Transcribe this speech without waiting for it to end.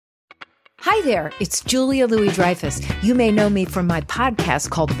Hi there, it's Julia Louis-Dreyfus. You may know me from my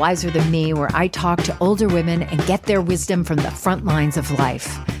podcast called Wiser Than Me, where I talk to older women and get their wisdom from the front lines of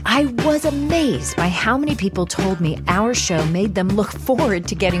life. I was amazed by how many people told me our show made them look forward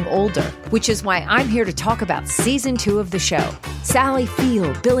to getting older, which is why I'm here to talk about season 2 of the show. Sally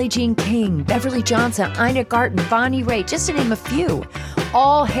Field, Billie Jean King, Beverly Johnson, Ina Garten, Bonnie Raitt, just to name a few.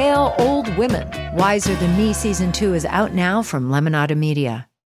 All hail old women. Wiser Than Me season 2 is out now from Lemonada Media.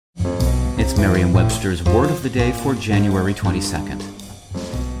 It's Merriam-Webster's Word of the Day for January 22nd.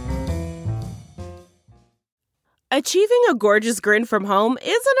 Achieving a gorgeous grin from home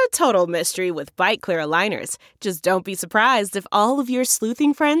isn't a total mystery with Bite Clear aligners. Just don't be surprised if all of your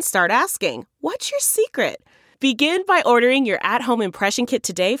sleuthing friends start asking, "What's your secret?" Begin by ordering your at-home impression kit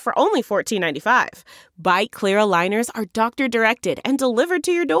today for only $14.95. Bite Clear aligners are doctor-directed and delivered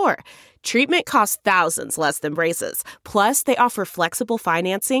to your door. Treatment costs thousands less than braces. Plus, they offer flexible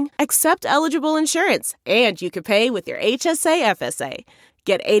financing, accept eligible insurance, and you can pay with your HSA FSA.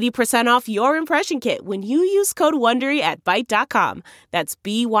 Get 80% off your impression kit when you use code WONDERY at Byte.com. That's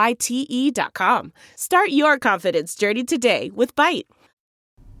BYTE.com. Start your confidence journey today with Byte.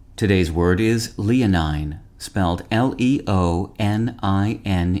 Today's word is Leonine, spelled Leonine.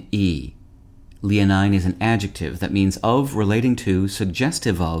 Leonine is an adjective that means of, relating to,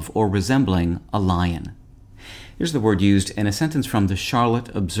 suggestive of, or resembling a lion. Here's the word used in a sentence from the Charlotte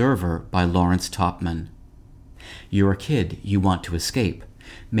Observer by Lawrence Toppman. You're a kid, you want to escape.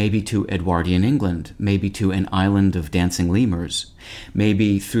 Maybe to Edwardian England, maybe to an island of dancing lemurs,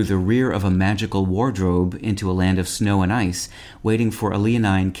 maybe through the rear of a magical wardrobe into a land of snow and ice, waiting for a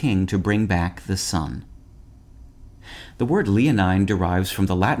leonine king to bring back the sun. The word leonine derives from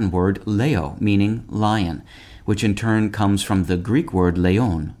the Latin word leo, meaning lion, which in turn comes from the Greek word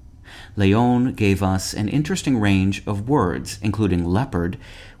Leōn. Leōn gave us an interesting range of words, including leopard,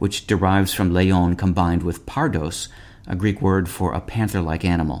 which derives from Leōn combined with pardos, a Greek word for a panther-like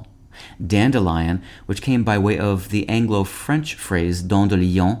animal, dandelion, which came by way of the Anglo-French phrase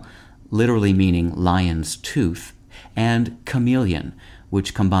dandelion, literally meaning lion's tooth, and chameleon,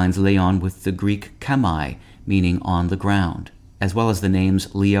 which combines Leōn with the Greek chamai, meaning on the ground, as well as the names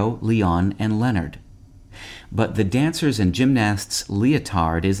Leo, Leon, and Leonard. But the dancer's and gymnast's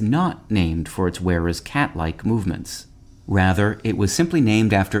leotard is not named for its wearer's cat-like movements. Rather, it was simply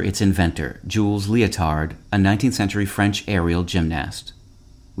named after its inventor, Jules Leotard, a 19th century French aerial gymnast.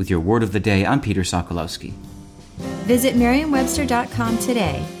 With your Word of the Day, I'm Peter Sokolowski. Visit Merriam-Webster.com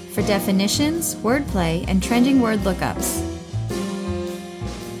today for definitions, wordplay, and trending word lookups.